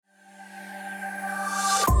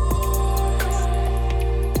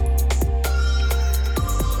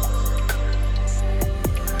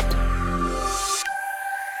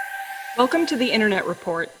Welcome to the Internet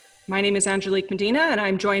Report. My name is Angelique Medina, and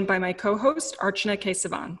I'm joined by my co-host, Archana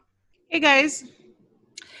and I. Hey, guys.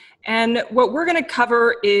 And what we're going to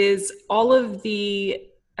cover is all of the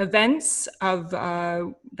events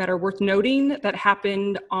that are worth noting that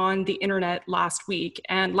happened on the internet last week.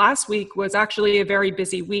 And last week was actually a very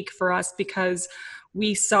busy week for us because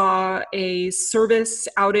we saw a service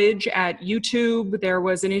outage at YouTube. There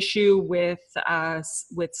was an issue with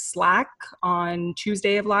Slack on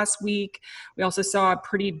Tuesday of last week. We also saw a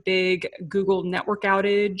pretty big Google network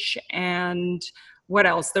outage. And what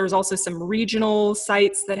else? There was also some regional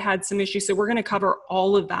sites that had some issues. So we're going to cover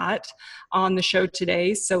all of that on the show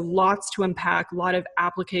today. So lots to unpack, a lot of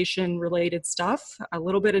application related stuff, a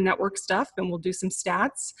little bit of network stuff, and we'll do some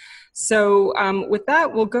stats. So with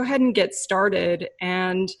that, we'll go ahead and get started.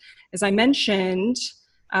 And as I mentioned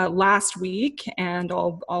last week, and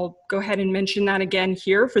I'll go ahead and mention that again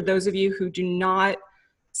here for those of you who do not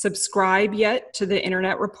subscribe yet to the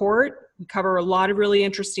Internet Report. We cover a lot of really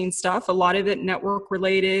interesting stuff, a lot of it network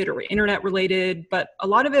related or internet related, but a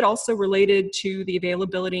lot of it also related to the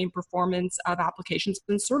availability and performance of applications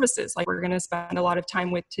and services like we're going to spend a lot of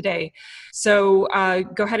time with today. So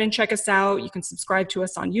go ahead and check us out. You can subscribe to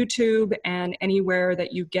us on YouTube and anywhere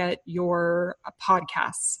that you get your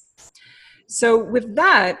podcasts. So with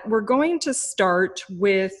that, we're going to start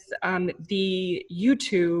with the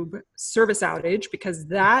YouTube service outage because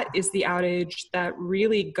that is the outage that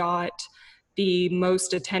really got the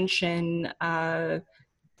most attention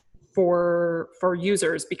for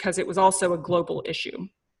users because it was also a global issue.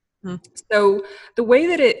 So the way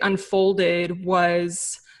that it unfolded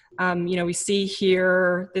was, we see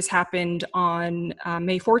here this happened on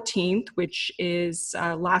May 14th, which is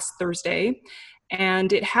last Thursday.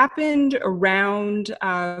 And it happened around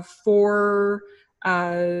 4-ish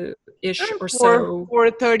or so.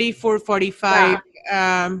 4:30,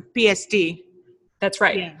 4:45 PST. That's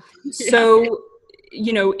right. Yeah. So,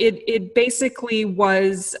 it basically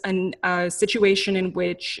was a situation in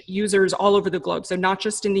which users all over the globe, so not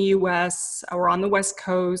just in the US or on the West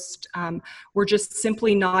Coast, were just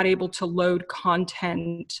simply not able to load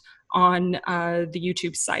content on the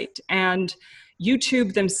YouTube site. And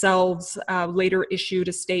YouTube themselves later issued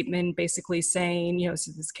a statement basically saying,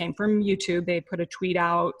 so this came from YouTube, they put a tweet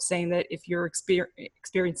out saying that if you're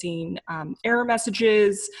experiencing error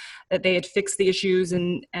messages, that they had fixed the issues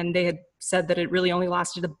and they had said that it really only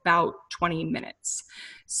lasted about 20 minutes.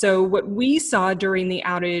 So what we saw during the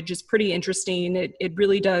outage is pretty interesting. It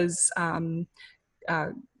really does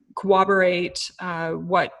corroborate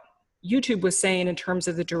what YouTube was saying in terms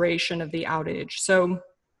of the duration of the outage. So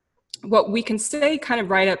what we can say kind of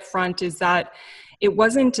right up front is that it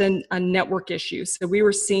wasn't a network issue. So we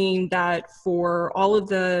were seeing that for all of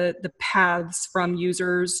the paths from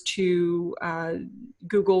users to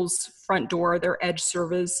Google's front door, their edge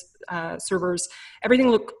servers, everything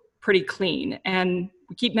looked pretty clean. And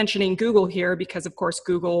we keep mentioning Google here because, of course,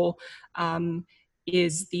 Google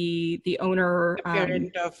is the owner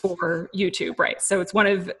for YouTube, right? So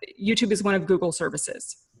YouTube is one of Google's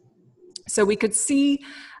services. So we could see,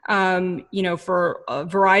 for a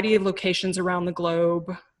variety of locations around the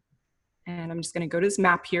globe, and I'm just going to go to this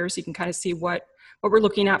map here so you can kind of see what we're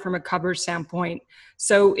looking at from a coverage standpoint.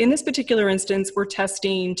 So in this particular instance, we're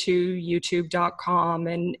testing to youtube.com,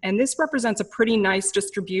 and this represents a pretty nice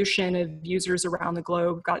distribution of users around the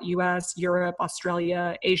globe. We've got US, Europe,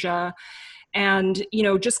 Australia, Asia, and,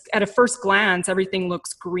 just at a first glance, everything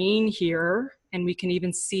looks green here, and we can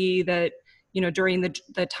even see that during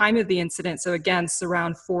the time of the incident, so again, it's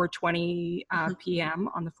around 4:20 p.m.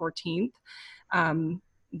 on the 14th,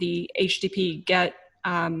 the HTTP GET,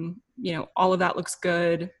 all of that looks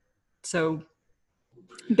good. So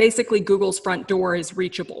basically, Google's front door is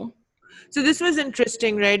reachable. So this was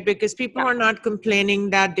interesting, right? Because people are not complaining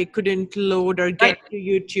that they couldn't load or get to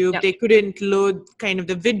YouTube. Yep. They couldn't load kind of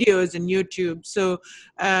the videos in YouTube. So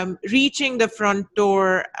reaching the front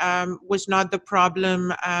door was not the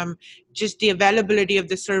problem. Just the availability of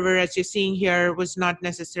the server, as you're seeing here, was not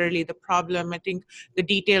necessarily the problem. I think the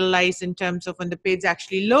detail lies in terms of when the page is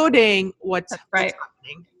actually loading, what's happening.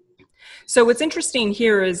 So what's interesting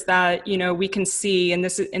here is that, we can see in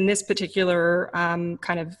this particular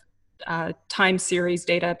kind of time series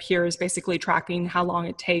data up here is basically tracking how long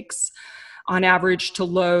it takes on average to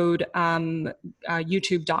load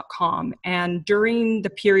youtube.com. And during the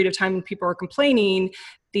period of time when people are complaining,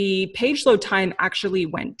 the page load time actually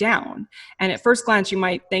went down. And at first glance, you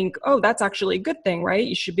might think, oh, that's actually a good thing, right?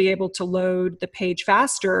 You should be able to load the page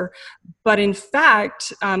faster. But in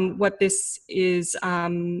fact, what this is,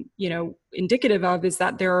 indicative of is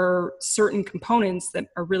that there are certain components that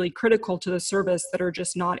are really critical to the service that are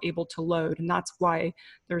just not able to load. And that's why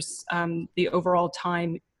there's the overall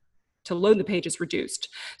time to load the page is reduced.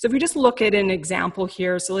 So if we just look at an example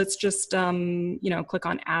here, so let's just, click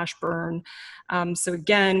on Ashburn. So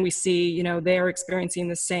again, we see, they're experiencing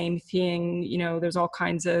the same thing. There's all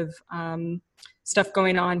kinds of stuff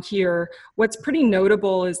going on here. What's pretty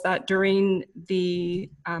notable is that during the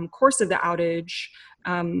course of the outage,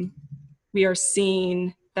 we are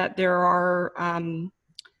seeing that there are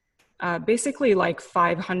basically like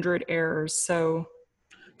 500 errors. So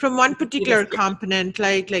from one particular component,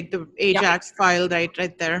 like the Ajax file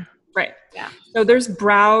right there. Right. Yeah. So there's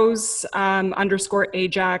browse underscore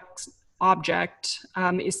Ajax object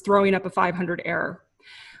is throwing up a 500 error.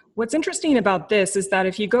 What's interesting about this is that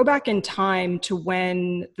if you go back in time to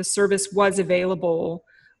when the service was available,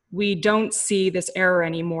 we don't see this error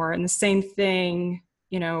anymore. And the same thing,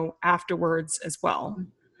 afterwards as well.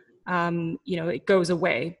 It goes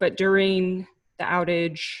away, but during the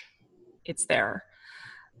outage, it's there.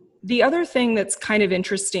 The other thing that's kind of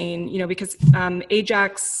interesting, because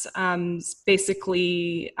Ajax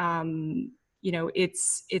basically,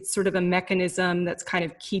 it's sort of a mechanism that's kind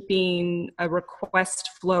of keeping a request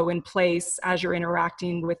flow in place as you're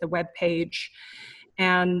interacting with the web page.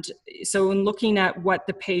 And so in looking at what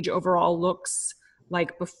the page overall looks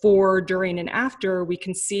like before, during, and after, we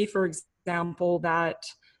can see, for example, that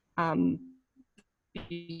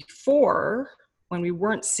before, when we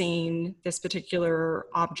weren't seeing this particular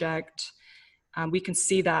object, we can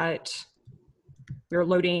see that we're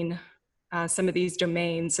loading some of these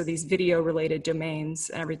domains, so these video related domains,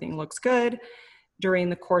 and everything looks good. During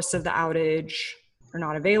the course of the outage, they're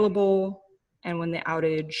not available. And when the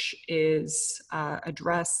outage is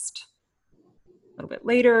addressed a little bit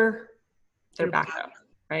later, they're back up,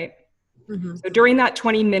 right? Mm-hmm. So during that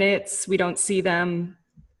 20 minutes, we don't see them,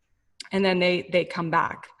 and then they come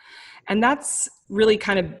back. And that's really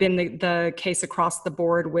kind of been the case across the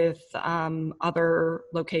board with other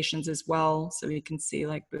locations as well. So we can see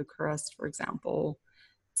like Bucharest, for example,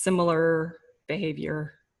 similar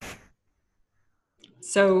behavior.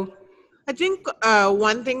 So I think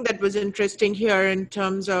one thing that was interesting here in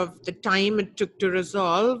terms of the time it took to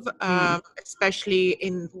resolve, especially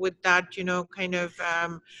with that,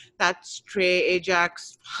 that stray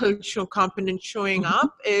Ajax component showing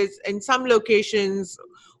up, is in some locations,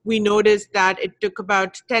 we noticed that it took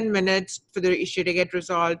about 10 minutes for the issue to get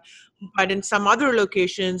resolved. But in some other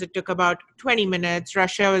locations, it took about 20 minutes.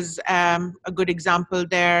 Russia was a good example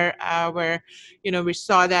there where, we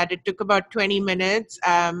saw that it took about 20 minutes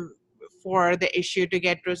for the issue to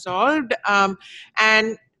get resolved.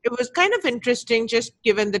 And it was kind of interesting, just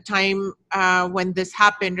given the time when this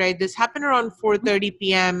happened, right? This happened around 4:30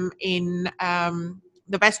 p.m. in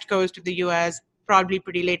the West Coast of the US, probably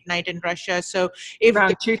pretty late night in Russia. So if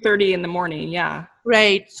around 2:30 in the morning, yeah.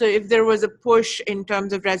 Right. So if there was a push in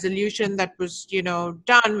terms of resolution that was,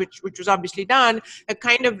 done, which was obviously done, it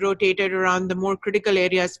kind of rotated around the more critical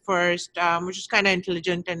areas first, which is kind of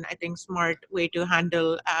intelligent and I think smart way to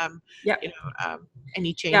handle,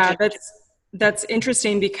 any changes. Yeah, that's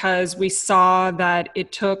interesting because we saw that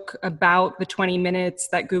it took about the 20 minutes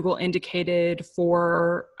that Google indicated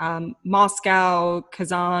for Moscow,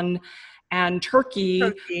 Kazan, and Turkey,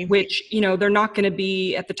 which, they're not going to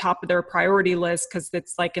be at the top of their priority list because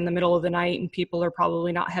it's like in the middle of the night and people are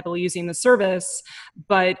probably not heavily using the service,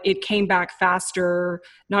 but it came back faster,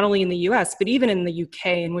 not only in the US, but even in the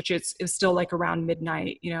UK, in which it was still like around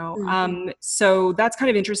midnight, So that's kind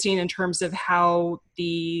of interesting in terms of how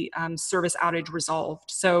the service outage resolved.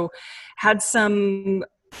 So had some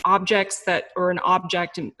objects a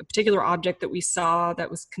particular object that we saw that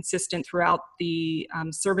was consistent throughout the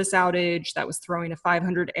service outage that was throwing a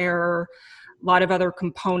 500 error. A lot of other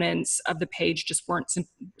components of the page just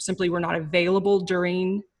simply were not available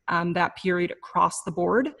during that period across the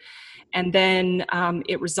board. And then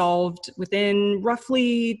it resolved within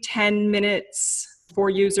roughly 10 minutes for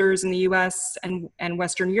users in the US and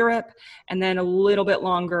Western Europe, and then a little bit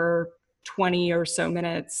longer, 20 or so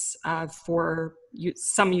minutes for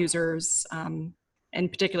some users. In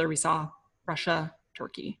particular, we saw Russia,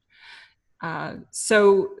 Turkey.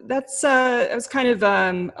 So that's it was kind of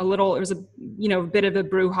it was a bit of a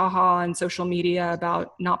brouhaha on social media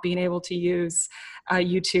about not being able to use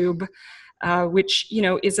YouTube, which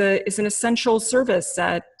is an essential service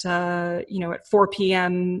at at 4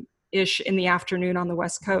 p.m. ish in the afternoon on the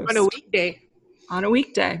West Coast. On a weekday. On a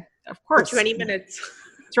weekday, of For course. 20 minutes.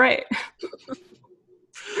 That's right.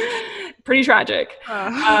 Pretty tragic.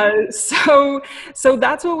 Uh, So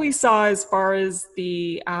that's what we saw as far as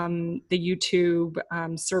the YouTube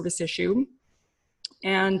service issue.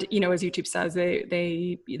 And as YouTube says,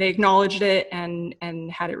 they acknowledged it and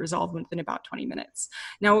had it resolved within about 20 minutes.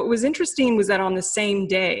 Now, what was interesting was that on the same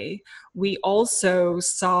day, we also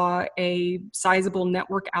saw a sizable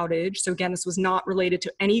network outage. So again, this was not related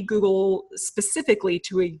to any Google, specifically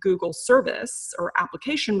to a Google service or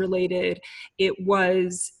application related. It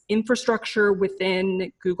was infrastructure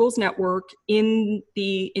within Google's network in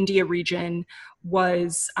the India region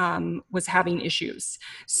was having issues.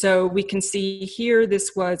 So we can see here,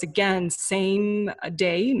 this was again, same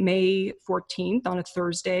day, May 14th on a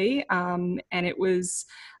Thursday, and it was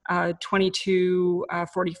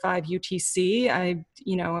 22:45 UTC.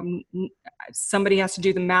 Somebody has to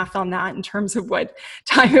do the math on that in terms of what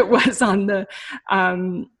time it was on the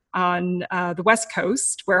West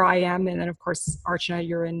Coast where I am, and then of course, Archana,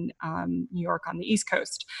 you're in New York on the East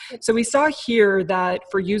Coast. So we saw here that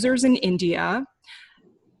for users in India,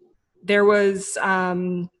 there was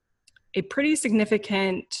a pretty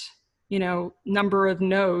significant, number of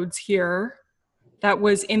nodes here that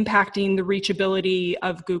was impacting the reachability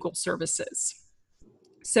of Google services.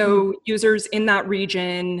 So users in that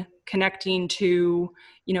region connecting to,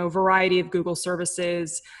 a variety of Google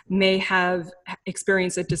services may have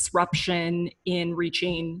experienced a disruption in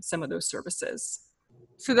reaching some of those services.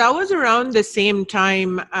 So that was around the same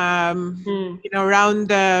time, around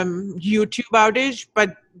the YouTube outage,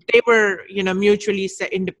 but they were, mutually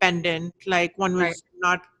independent. Like one was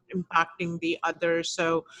not impacting the other.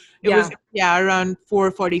 So it was, around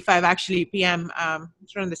 4:45 actually PM.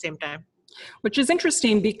 It's around the same time. Which is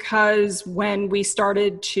interesting because when we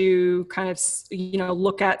started to kind of,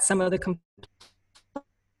 look at some of the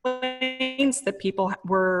complaints that people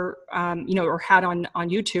were, or had on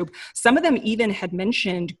YouTube, some of them even had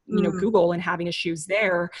mentioned, Google and having issues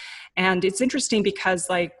there. And it's interesting because,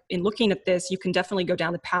 like, in looking at this, you can definitely go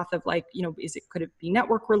down the path of, like, could it be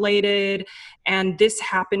network related? And this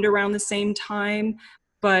happened around the same time,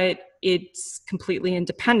 but it's completely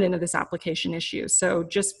independent of this application issue. So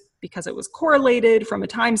just because it was correlated from a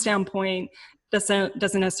time standpoint doesn't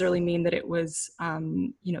necessarily mean that it was,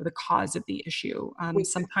 the cause of the issue.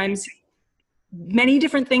 Sometimes many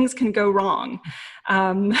different things can go wrong.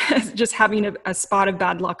 Just having a spot of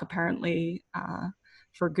bad luck, apparently,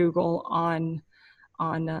 for Google on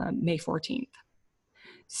May 14th.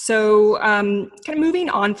 So kind of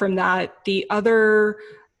moving on from that, the other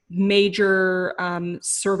major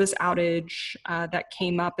service outage that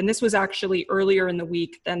came up, and this was actually earlier in the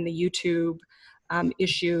week than the YouTube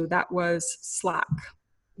issue, that was Slack.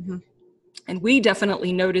 Mm-hmm. And we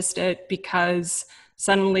definitely noticed it because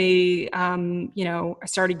suddenly, I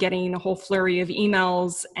started getting a whole flurry of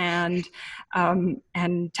emails and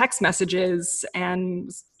text messages, and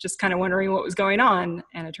was just kind of wondering what was going on.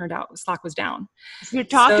 And it turned out Slack was down. If you're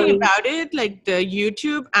talking about it, like the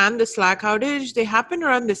YouTube and the Slack outage, they happened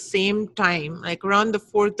around the same time, like around the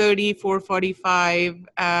 4:30,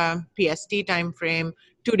 4:45 PST time frame,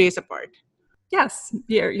 2 days apart. Yes,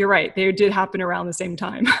 you're right. They did happen around the same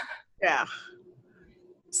time. Yeah.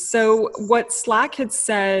 So what Slack had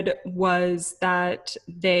said was that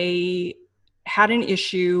they had an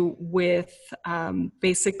issue with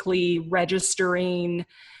basically registering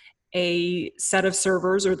a set of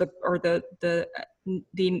servers, or the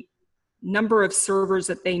number of servers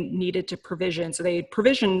that they needed to provision. So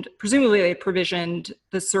presumably they provisioned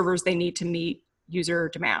the servers they need to meet user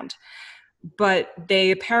demand. But they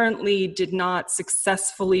apparently did not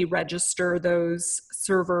successfully register those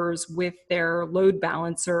servers with their load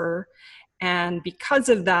balancer. And because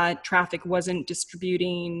of that, traffic wasn't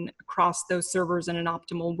distributing across those servers in an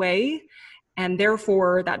optimal way. And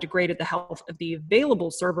therefore, that degraded the health of the available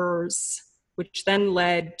servers, which then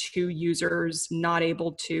led to users not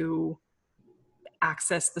able to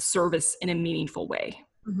access the service in a meaningful way.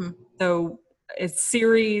 Mm-hmm. So a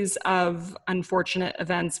series of unfortunate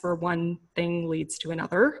events where one thing leads to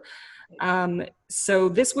another. So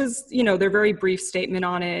this was, their very brief statement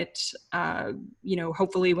on it.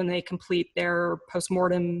 Hopefully when they complete their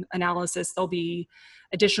postmortem analysis, there'll be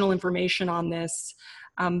additional information on this.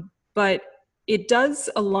 But it does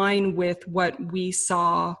align with what we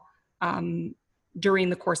saw during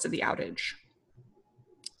the course of the outage.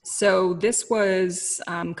 So this was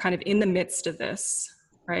kind of in the midst of this,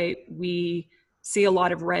 right? We see a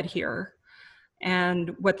lot of red here.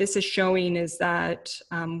 And what this is showing is that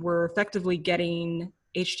we're effectively getting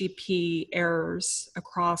HTTP errors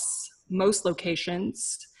across most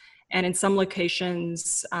locations. And in some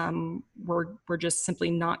locations, we're just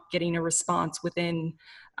simply not getting a response within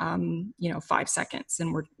 5 seconds,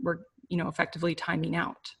 and we're effectively timing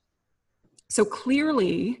out. So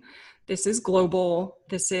clearly, this is global.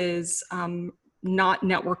 This is not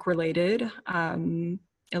network related, at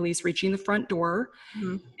least reaching the front door.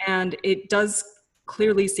 Mm-hmm. And it does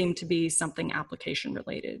clearly seem to be something application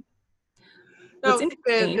related. Now,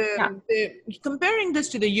 comparing this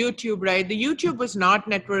to the YouTube, right? The YouTube was not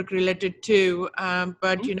network related too,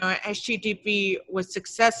 but HTTP was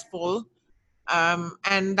successful.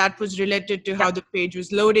 And that was related to how the page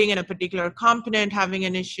was loading and a particular component having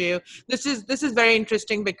an issue. This is very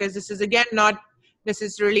interesting because this is again not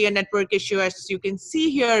necessarily a network issue, as you can see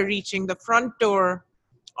here, reaching the front door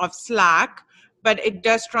of Slack, but it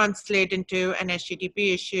does translate into an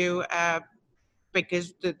HTTP issue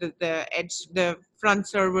because the front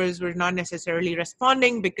servers were not necessarily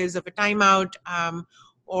responding because of a timeout.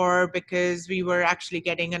 Or because we were actually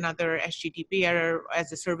getting another HTTP error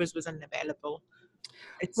as the service was unavailable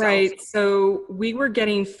itself. Right. So we were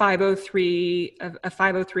getting 503, a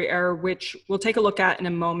 503 error, which we'll take a look at in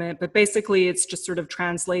a moment. But basically, it's just sort of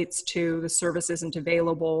translates to the service isn't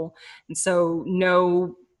available. And so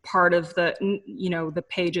no part of the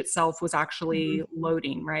page itself was actually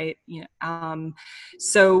loading, right?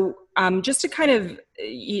 Just to kind of,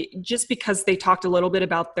 just because they talked a little bit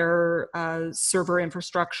about their server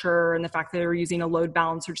infrastructure and the fact that they were using a load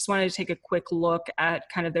balancer, just wanted to take a quick look at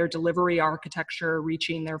kind of their delivery architecture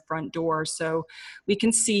reaching their front door. So we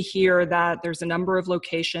can see here that there's a number of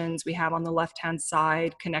locations we have on the left-hand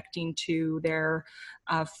side connecting to their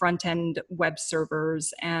front-end web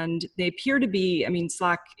servers, and they appear to be,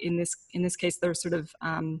 Slack in this case, they're sort of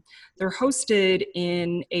they're hosted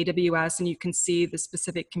in AWS, and you can see the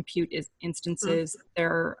specific compute instances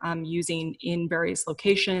they're using in various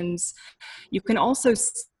locations. You can also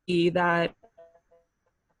see that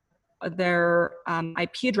their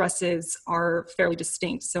IP addresses are fairly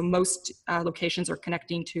distinct. So most locations are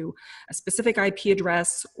connecting to a specific IP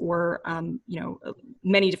address or,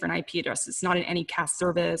 many different IP addresses, not in any CAS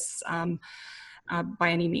service by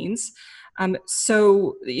any means.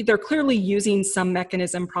 So they're clearly using some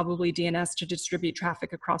mechanism, probably DNS, to distribute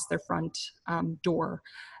traffic across their front door.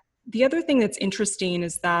 The other thing that's interesting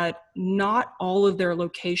is that not all of their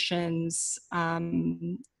locations are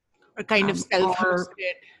kind of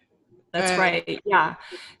self-hosted. That's right. Yeah.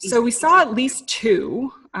 So we saw at least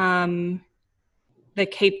two, the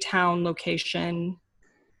Cape Town location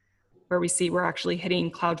where we see we're actually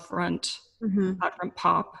hitting CloudFront, CloudFront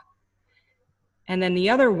POP. And then the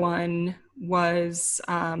other one was,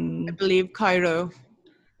 I believe, Cairo.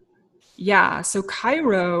 Yeah. So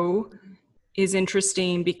Cairo is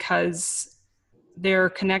interesting because you're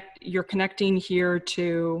connecting here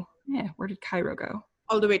to, where did Cairo go?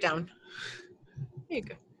 All the way down. There you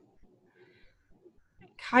go.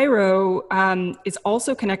 Cairo is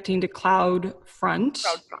also connecting to CloudFront.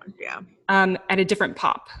 CloudFront, yeah. At a different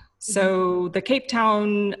POP. So the Cape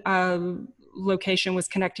Town location was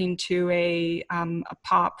connecting to a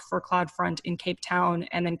POP for CloudFront in Cape Town,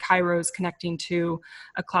 and then Cairo is connecting to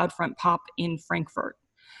a CloudFront POP in Frankfurt,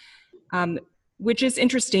 which is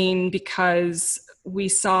interesting because we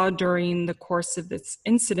saw during the course of this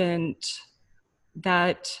incident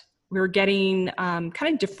that we were getting kind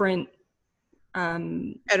of different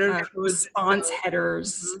response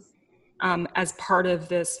headers as part of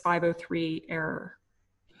this 503 error.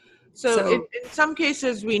 So in some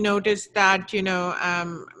cases, we noticed that,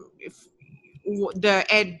 if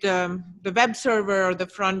the web server or the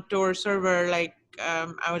front door server, like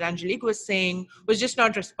what Angelique was saying, was just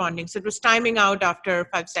not responding. So it was timing out after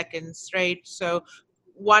 5 seconds, right? So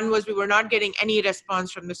one was we were not getting any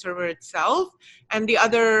response from the server itself. And the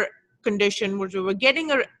other condition was we were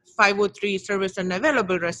getting a 503 service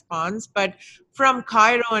unavailable response, but from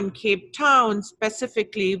Cairo and Cape Town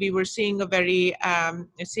specifically, we were seeing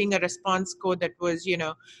seeing a response code that was,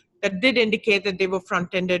 that did indicate that they were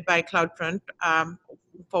front-ended by CloudFront,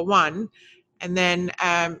 for one, and then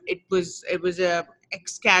it was a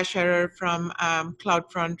Xcache error from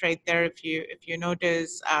CloudFront right there. If you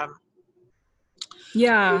notice,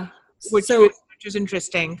 which was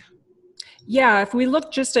interesting. Yeah, if we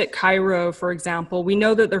look just at Cairo, for example, we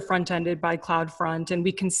know that they're front-ended by CloudFront, and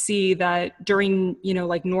we can see that during,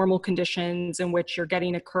 like normal conditions in which you're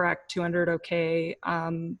getting a correct 200 OK,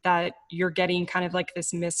 that you're getting kind of like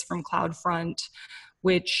this miss from CloudFront,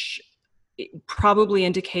 which probably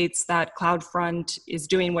indicates that CloudFront is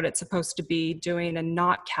doing what it's supposed to be doing and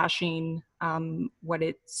not caching what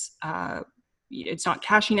it's not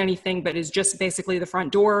caching anything, but is just basically the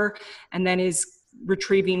front door, and then is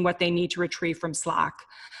retrieving what they need to retrieve from Slack.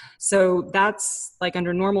 So that's like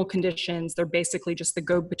under normal conditions, they're basically just the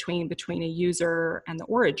go-between between a user and the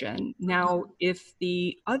origin. Now, if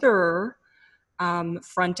the other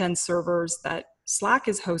front-end servers that Slack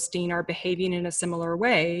is hosting are behaving in a similar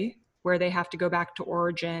way, where they have to go back to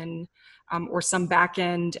origin or some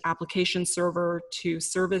back-end application server to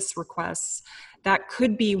service requests, that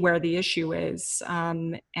could be where the issue is.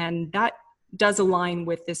 And that does align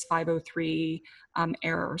with this 503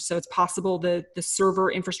 error. So it's possible that the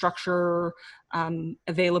server infrastructure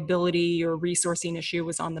availability or resourcing issue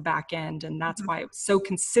was on the back end, and that's why it was so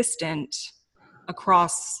consistent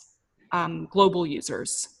across global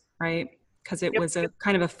users, right? Because it was a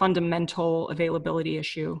kind of a fundamental availability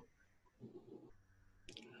issue.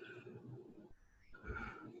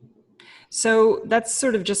 So that's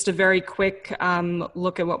sort of just a very quick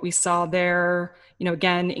look at what we saw there. You know,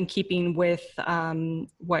 again, in keeping with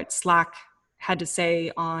what Slack had to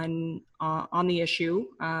say on the issue,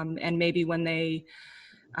 and maybe when they,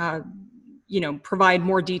 you know, provide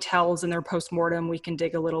more details in their postmortem, we can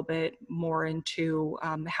dig a little bit more into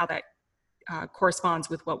how that corresponds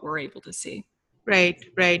with what we're able to see. Right,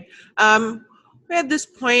 right. At this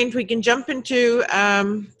point, we can jump into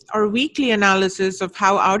our weekly analysis of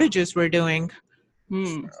how outages were doing.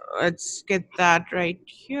 So let's get that right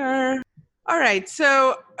here. All right.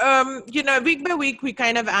 So, you know, week by week, we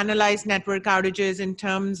kind of analyze network outages in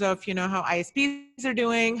terms of, you know, how ISPs are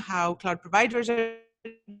doing, how cloud providers are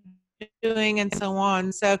doing, and so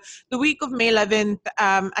on. So the week of May 11th,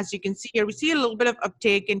 as you can see here, we see a little bit of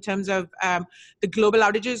uptake in terms of the global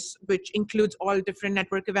outages, which includes all different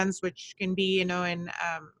network events, which can be, you know, in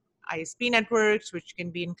ISP networks, which can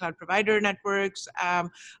be in cloud provider networks. A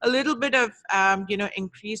little bit of, you know,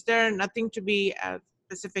 increase there, nothing to be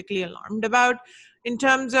specifically alarmed about. In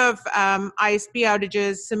terms of ISP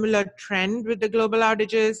outages, similar trend with the global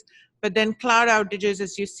outages, but then cloud outages,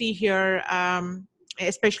 as you see here,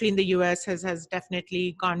 especially in the US, has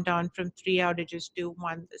definitely gone down from 3 outages to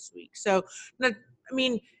 1 this week. So, I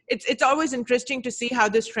mean, it's always interesting to see how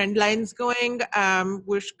this trend line's going.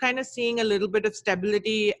 We're kind of seeing a little bit of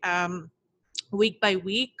stability week by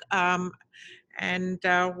week. And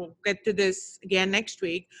we'll get to this again next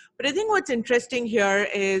week. But I think what's interesting here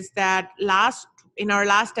is that in our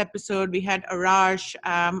last episode, we had Arash,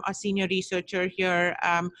 a senior researcher here,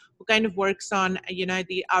 who kind of works on, you know,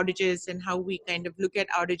 the outages and how we kind of look at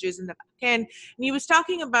outages in the back end. And he was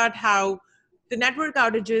talking about how the network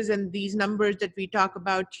outages and these numbers that we talk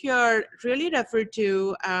about here really refer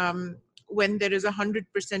to when there is 100%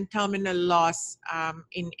 terminal loss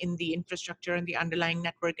in the infrastructure and the underlying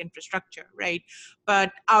network infrastructure, right?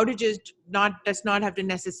 But outages does not have to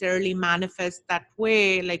necessarily manifest that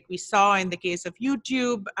way, like we saw in the case of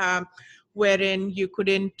YouTube, wherein you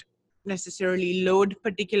couldn't necessarily load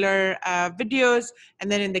particular videos. And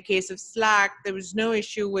then in the case of Slack, there was no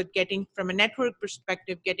issue with getting, from a network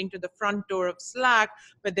perspective, getting to the front door of Slack,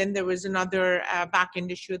 but then there was another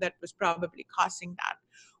backend issue that was probably causing that.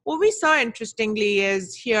 What we saw, interestingly,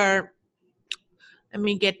 is here, let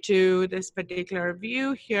me get to this particular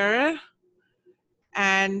view here.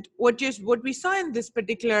 And what we saw in this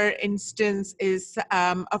particular instance is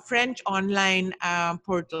a French online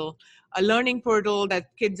portal, a learning portal that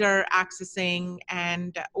kids are accessing.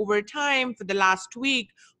 And over time, for the last week,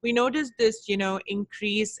 we noticed this, you know,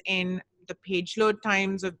 increase in the page load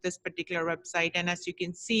times of this particular website. And as you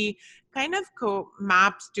can see, kind of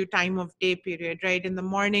maps to time of day period, right? In the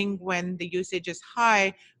morning when the usage is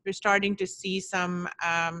high, we're starting to see some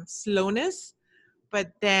slowness.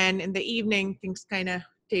 But then in the evening, things kind of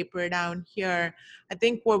taper down here. I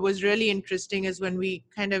think what was really interesting is when we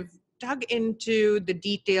kind of dug into the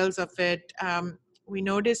details of it, we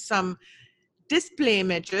noticed some display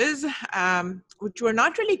images, which were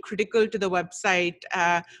not really critical to the website,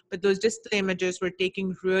 but those display images were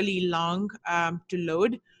taking really long to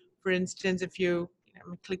load. For instance, if you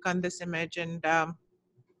click on this image, and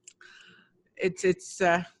this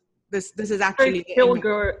is actually feel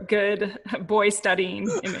good boy studying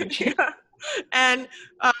image. Yeah. And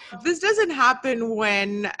this doesn't happen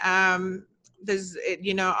when there's,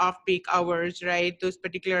 you know, off-peak hours, right? Those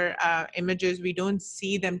particular images, we don't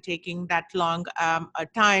see them taking that long a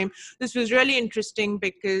time. This was really interesting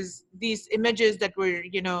because these images that were,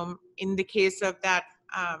 you know, in the case of that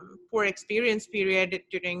poor experience period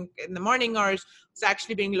in the morning hours, was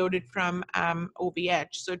actually being loaded from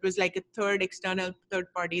OVH. So it was like a external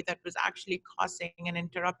third party that was actually causing and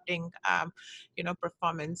interrupting,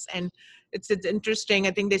 performance. And it's interesting.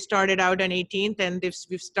 I think they started out on 18th, and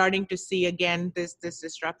we're starting to see again this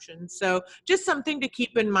disruption. So just something to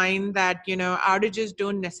keep in mind that outages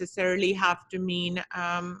don't necessarily have to mean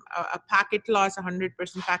a packet loss, 100%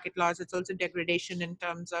 packet loss. It's also degradation in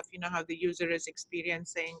terms of how the user is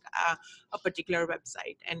experiencing a particular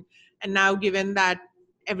website. And now, given that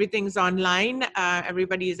everything's online,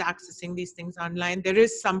 everybody is accessing these things online, there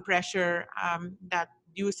is some pressure that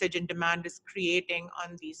usage and demand is creating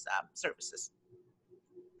on these services.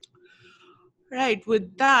 Right,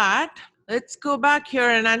 with that, let's go back here.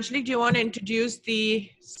 And Angelique, do you want to introduce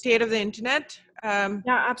the state of the internet? Yeah,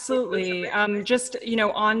 absolutely. Just,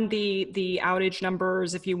 on the outage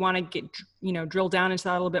numbers, if you want to get, drill down into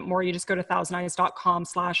that a little bit more, you just go to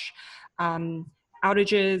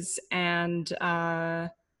thousandeyes.com/outages and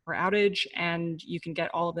or outage, and you can get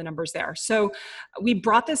all of the numbers there. So we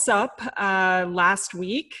brought this up last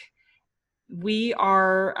week. We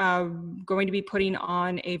are going to be putting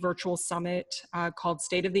on a virtual summit called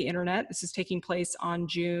State of the Internet. This is taking place on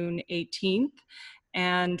June 18th.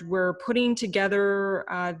 And we're putting together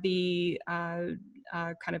the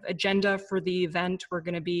kind of agenda for the event. We're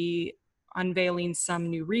going to be unveiling some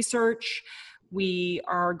new research. We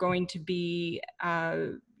are going to be,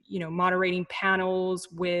 moderating panels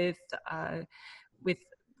with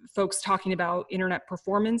folks talking about internet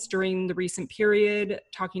performance during the recent period,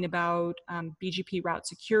 talking about BGP route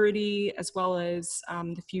security, as well as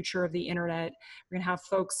the future of the internet. We're going to have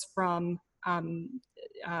folks from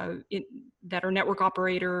that are network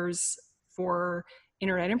operators for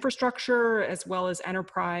internet infrastructure, as well as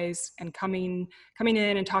enterprise, and coming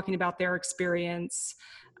in and talking about their experience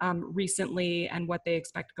recently and what they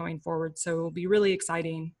expect going forward. So it'll be really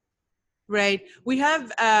exciting. Right. We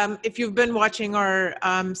have, if you've been watching our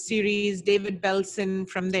series, David Belson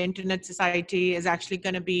from the Internet Society is actually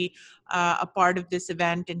going to be a part of this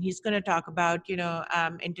event, and he's going to talk about,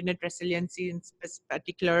 internet resiliency in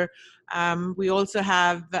particular. We also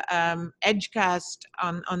have Edgecast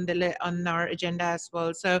on our agenda as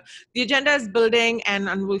well. So the agenda is building,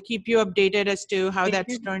 and we'll keep you updated as to how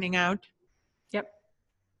that's turning out. Yep.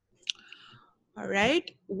 All right.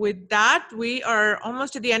 With that, we are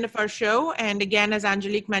almost at the end of our show. And again, as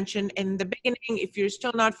Angelique mentioned in the beginning, if you're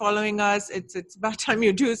still not following us, it's about time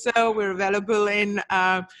you do so. We're available in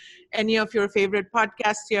any of your favorite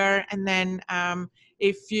podcasts here. And then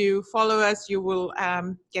if you follow us, you will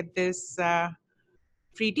get this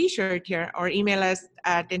free t-shirt here, or email us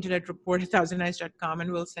at internetreport@thousandeyes.com,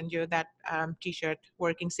 and we'll send you that t-shirt,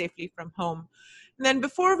 Working Safely from Home. And then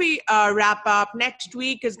before we wrap up, next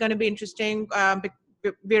week is going to be interesting.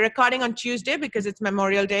 We're recording on Tuesday because it's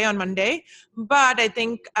Memorial Day on Monday. But I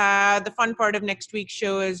think the fun part of next week's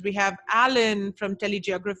show is we have Alan from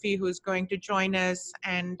Telegeography who's going to join us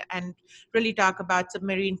and really talk about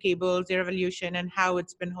submarine cables, their evolution, and how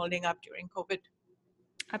it's been holding up during COVID.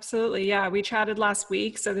 Absolutely. Yeah, we chatted last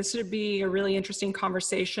week, so this should be a really interesting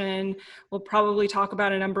conversation. We'll probably talk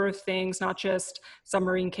about a number of things, not just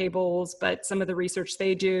submarine cables, but some of the research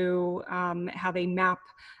they do, how they map,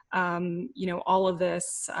 all of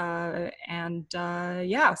this.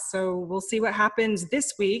 Yeah, so we'll see what happens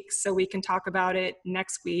this week, so we can talk about it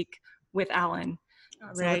next week with Alan.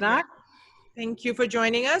 All so right. With that, thank you for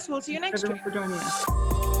joining us. We'll see you next week. Thanks everyone for joining us.